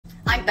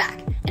back,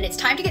 and it's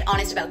time to get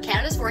honest about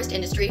Canada's forest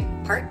industry,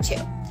 part 2.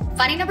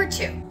 Finding number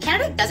 2,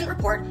 Canada doesn't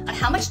report on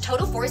how much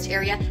total forest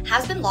area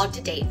has been logged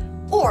to date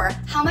or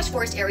how much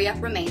forest area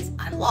remains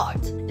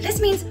unlogged.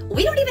 This means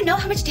we don't even know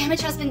how much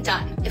damage has been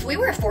done. If we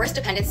were a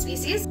forest-dependent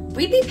species,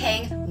 we'd be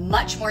paying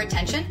much more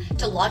attention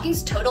to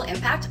logging's total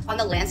impact on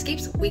the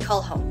landscapes we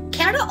call home.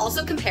 Canada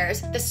also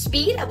compares the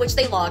speed at which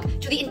they log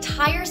to the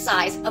entire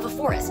size of a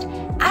forest,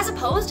 as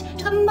opposed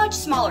to the much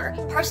smaller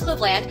parcel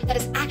of land that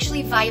is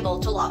actually viable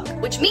to log,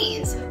 which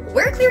means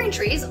we're clearing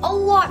trees a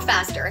lot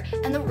faster,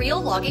 and the real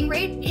logging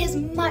rate is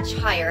much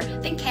higher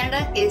than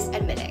Canada is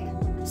admitting.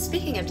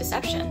 Speaking of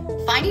deception,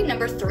 finding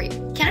number 3,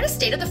 Canada's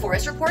State of the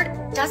Forest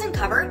report doesn't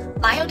cover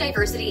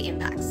biodiversity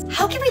impacts.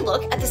 How can we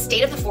look at the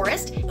state of the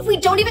forest if we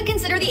don't even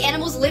consider the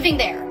animals living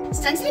there?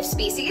 Sensitive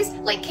species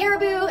like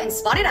caribou and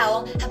spotted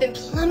owl have been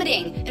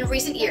plummeting in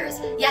recent years,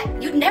 yet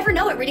you'd never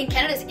know it reading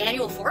Canada's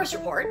annual forest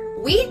report.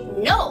 We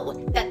know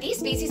that these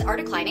species are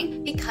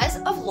declining because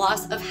of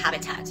loss of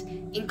habitat,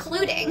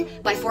 including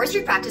by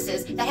forestry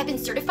practices that have been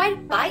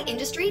certified by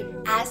industry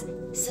as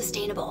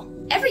sustainable.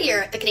 Every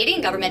year, the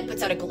Canadian government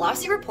puts out a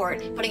glossy report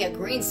putting a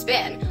green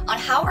spin on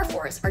how our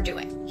forests are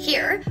doing.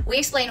 Here, we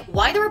explain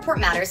why the report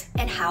matters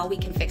and how we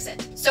can fix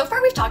it. So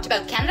far, we've talked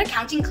about Canada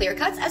counting clear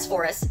cuts as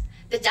forests,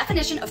 the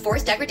definition of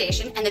forest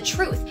degradation, and the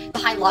truth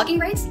behind logging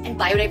rates and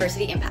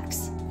biodiversity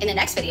impacts. In the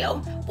next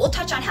video, we'll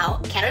touch on how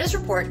Canada's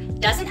report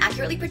doesn't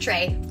accurately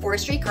portray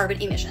forestry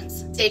carbon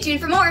emissions. Stay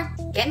tuned for more.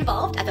 Get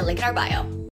involved at the link in our bio.